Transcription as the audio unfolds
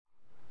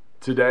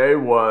Today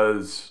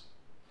was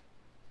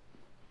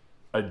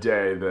a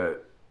day that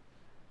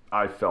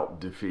I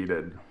felt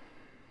defeated.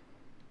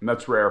 And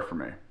that's rare for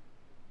me.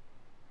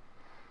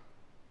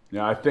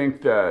 I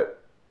think that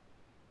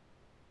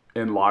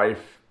in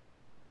life,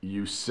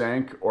 you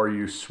sink or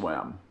you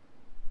swim.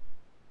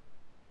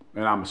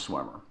 And I'm a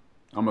swimmer.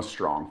 I'm a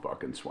strong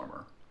fucking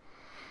swimmer.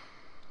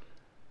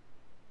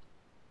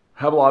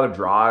 I have a lot of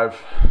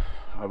drive.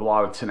 I have a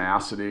lot of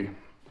tenacity.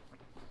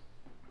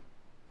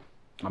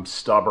 I'm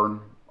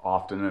stubborn,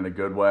 often in a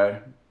good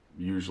way,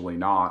 usually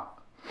not.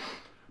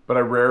 But I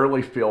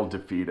rarely feel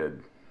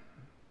defeated.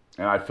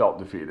 And I felt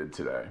defeated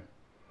today.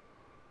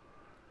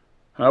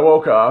 I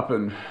woke up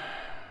and,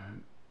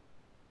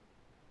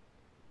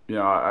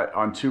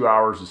 on 2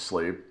 hours of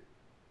sleep.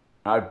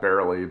 I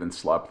barely even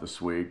slept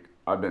this week.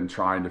 I've been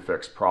trying to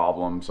fix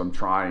problems. I'm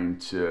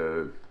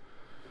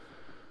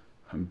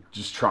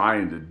just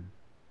trying to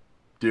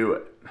do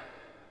it.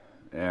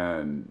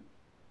 And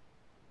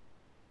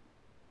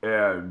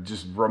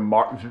just I'm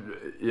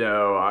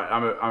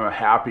a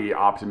happy,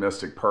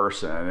 optimistic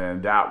person,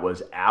 and that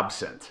was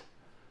absent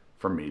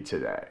from me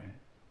today.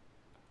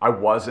 I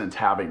wasn't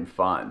having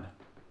fun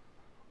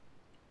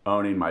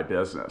owning my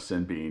business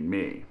and being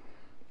me.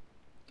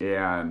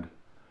 And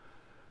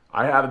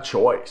I had a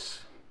choice.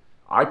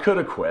 I could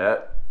have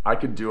quit. I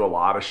could do a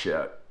lot of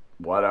shit.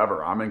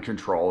 Whatever. I'm in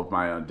control of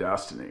my own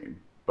destiny.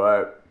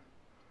 But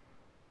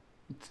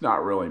it's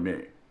not really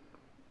me.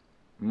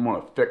 I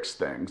want to fix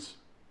things.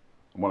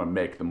 I want to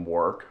make them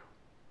work.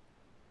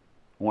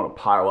 I want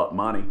to pile up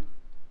money.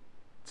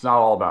 It's not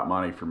all about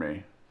money for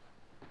me.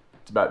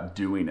 It's about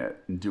doing it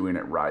and doing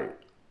it right.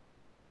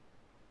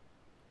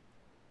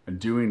 And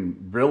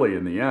doing, really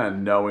in the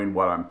end, knowing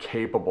what I'm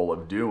capable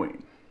of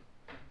doing.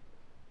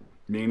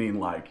 Meaning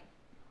like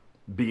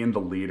being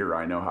the leader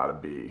I know how to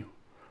be.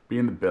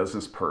 Being the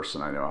business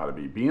person I know how to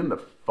be. Being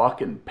the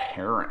fucking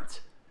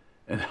parent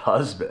and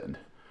husband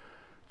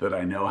that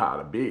I know how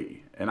to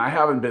be. And I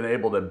haven't been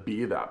able to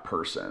be that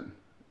person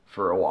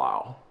for a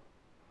while.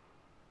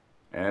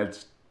 And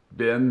it's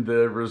been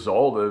the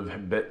result of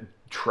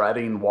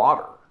treading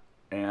water.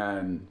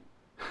 And,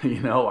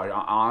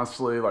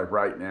 honestly,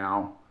 right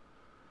now,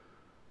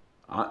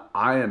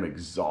 I am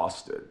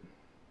exhausted.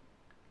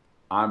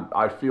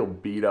 I feel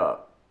beat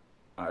up.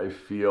 I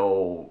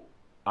feel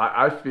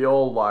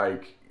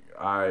like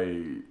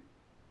I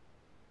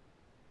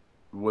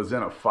was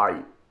in a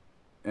fight.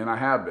 And I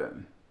have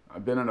been.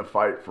 I've been in a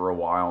fight for a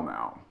while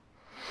now.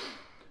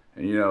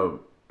 And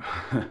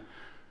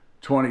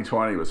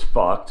 2020 was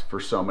fucked for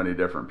so many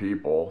different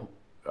people.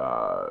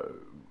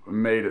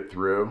 Made it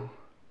through.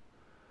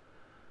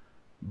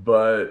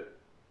 But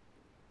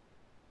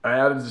I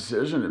had a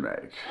decision to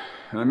make.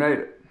 And I made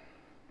it.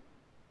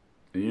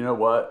 And you know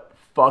what?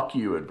 Fuck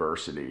you,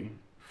 adversity.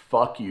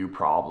 Fuck you,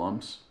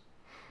 problems.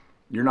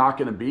 You're not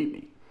going to beat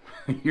me.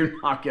 You're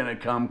not going to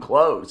come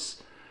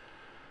close.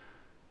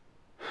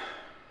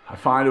 I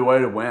find a way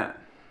to win.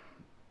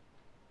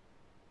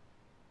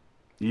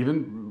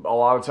 Even a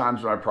lot of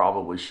times when I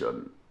probably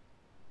shouldn't.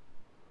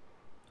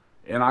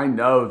 And I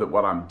know that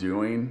what I'm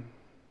doing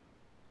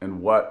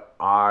and what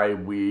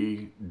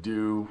we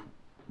do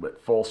with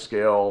Full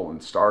Scale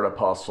and Startup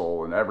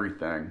Hustle and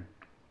everything,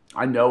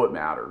 I know it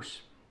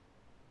matters.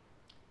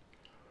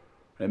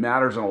 It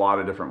matters in a lot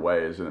of different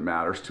ways, and it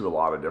matters to a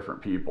lot of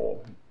different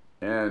people.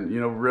 And,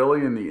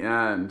 really in the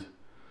end,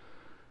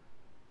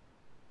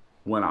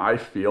 when I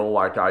feel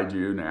like I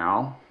do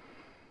now,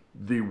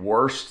 the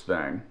worst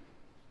thing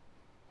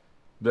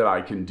that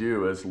I can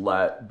do is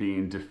let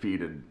being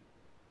defeated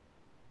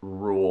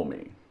rule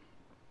me.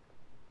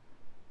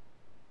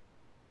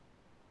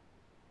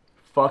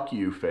 Fuck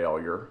you,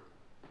 failure.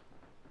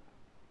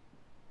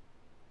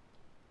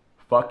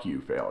 Fuck you,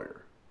 failure.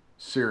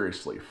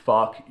 Seriously,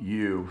 fuck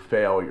you,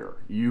 failure.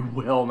 You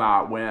will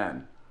not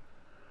win.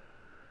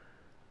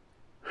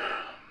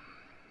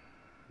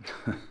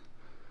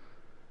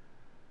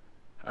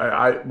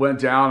 I went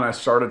down and I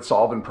started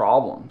solving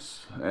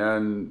problems.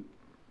 And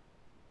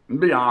to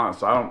be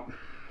honest, I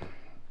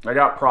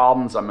got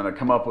problems. I'm going to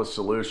come up with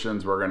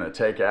solutions. We're going to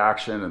take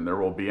action and there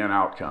will be an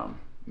outcome.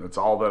 That's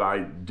all that I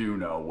do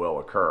know will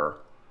occur.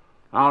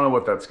 I don't know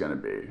what that's going to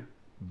be.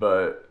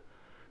 But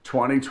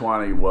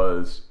 2020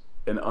 was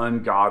an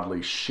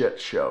ungodly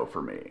shit show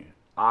for me.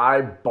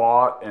 I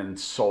bought and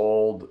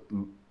sold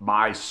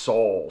my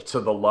soul to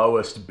the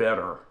lowest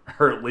bidder,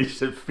 or at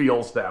least it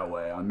feels that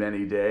way on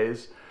many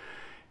days.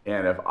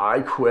 And if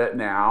I quit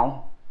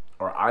now,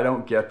 or I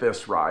don't get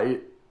this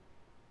right,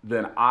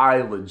 then I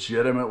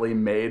legitimately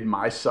made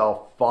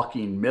myself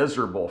fucking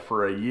miserable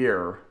for a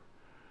year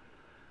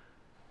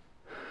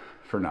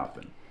for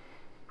nothing.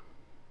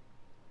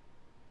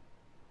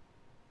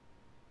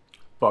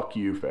 Fuck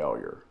you,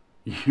 failure.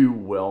 You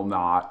will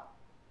not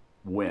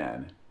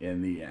win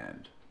in the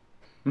end.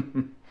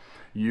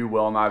 You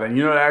will not.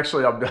 And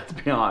actually, I'll have to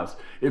be honest,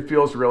 it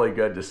feels really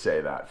good to say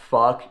that.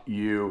 Fuck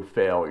you,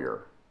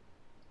 failure.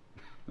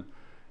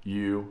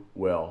 You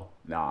will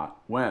not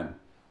win.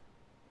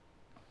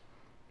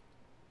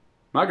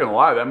 I'm not going to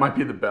lie, that might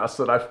be the best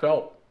that I've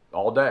felt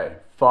all day.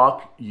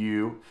 Fuck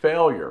you,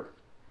 failure.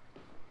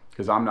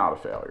 Because I'm not a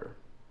failure.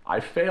 I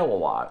fail a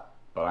lot,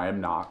 but I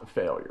am not a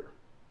failure.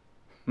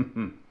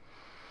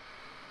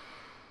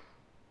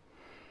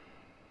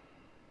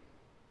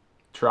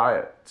 Try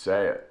it.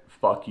 Say it.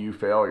 Fuck you,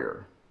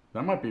 failure.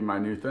 That might be my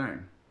new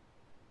thing.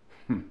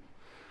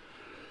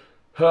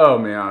 Oh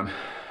man,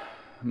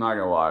 I'm not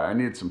gonna lie. I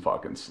need some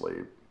fucking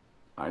sleep.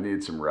 I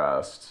need some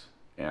rest,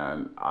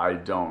 and I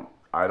don't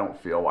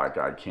feel like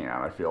I can.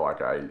 I feel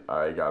like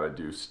I gotta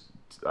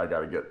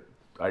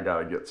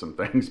get some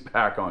things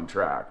back on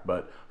track.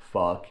 But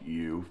fuck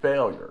you,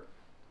 failure.